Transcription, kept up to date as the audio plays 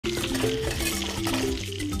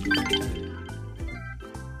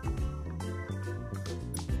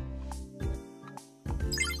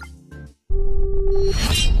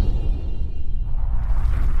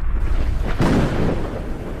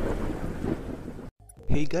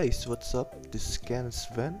Hey guys, what's up? This is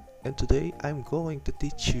KENSVEN, and today I'm going to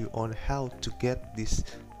teach you on how to get this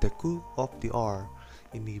the coup of the R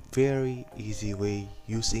in a very easy way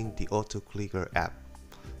using the auto clicker app.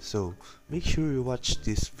 So make sure you watch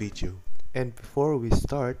this video. And before we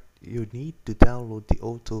start, you need to download the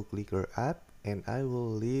auto clicker app, and I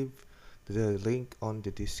will leave the link on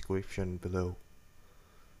the description below.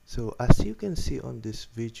 So as you can see on this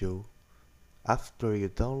video, after you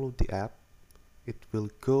download the app, it will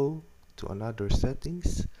go to another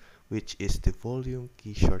settings, which is the volume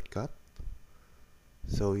key shortcut.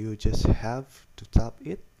 So you just have to tap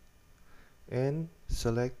it and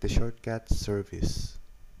select the shortcut service.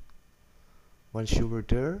 Once you are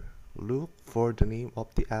there, look for the name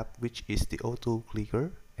of the app, which is the auto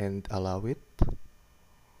clicker, and allow it.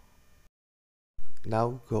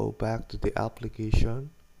 Now go back to the application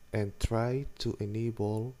and try to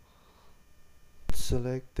enable.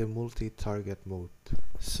 Select the multi-target mode.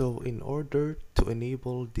 So in order to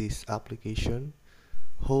enable this application,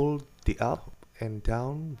 hold the up and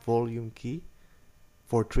down volume key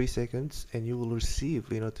for 3 seconds and you will receive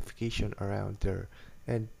a notification around there.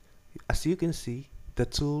 And as you can see, the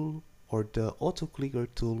tool or the auto clicker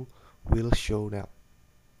tool will show up.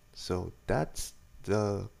 So that's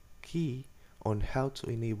the key on how to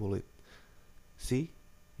enable it. See,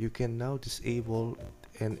 you can now disable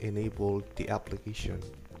and enable the application.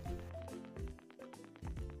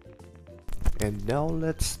 And now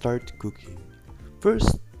let's start cooking.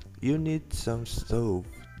 First, you need some stove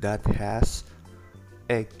that has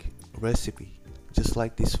egg recipe, just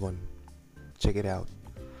like this one. Check it out.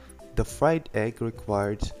 The fried egg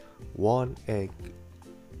requires 1 egg.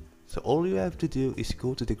 So all you have to do is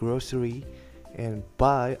go to the grocery and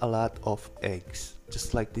buy a lot of eggs,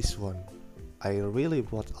 just like this one. I really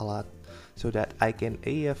bought a lot so that I can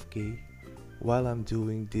AFK while I'm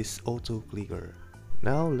doing this auto clicker.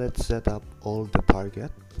 Now let's set up all the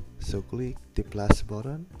target. So click the plus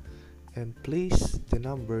button and place the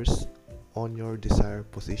numbers on your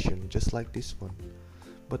desired position, just like this one.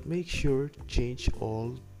 But make sure to change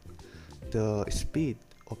all the speed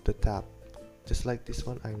of the tap. Just like this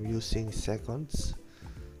one, I'm using seconds.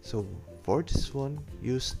 So for this one,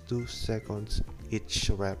 use 2 seconds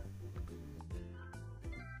each rep.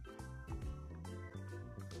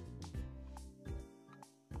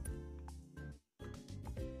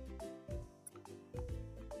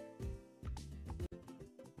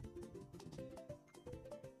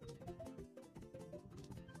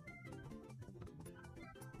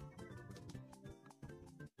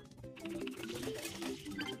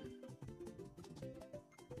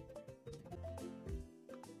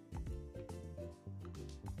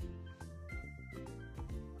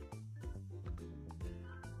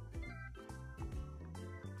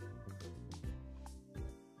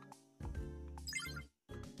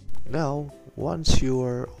 Now, once you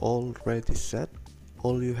are already set,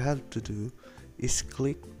 all you have to do is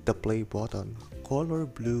click the play button, color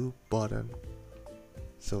blue button.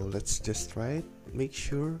 So let's just try it. Make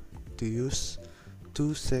sure to use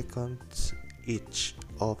 2 seconds each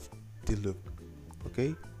of the loop.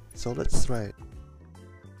 Okay, so let's try it.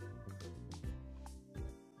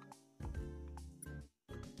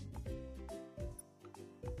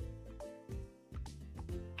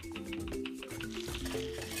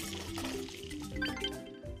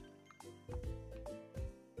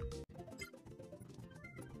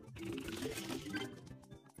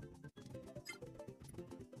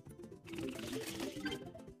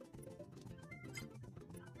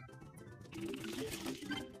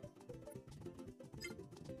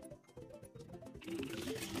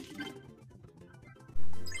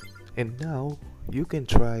 And now you can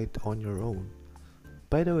try it on your own.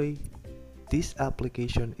 By the way, this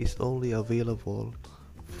application is only available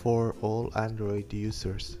for all Android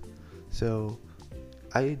users. So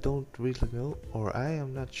I don't really know, or I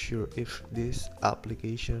am not sure if this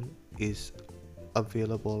application is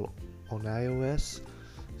available on iOS.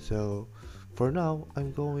 So for now,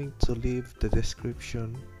 I'm going to leave the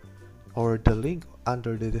description or the link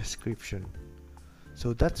under the description.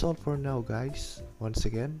 So that's all for now, guys. Once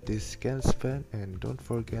again, this is KENSVEN, and don't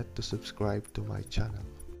forget to subscribe to my channel.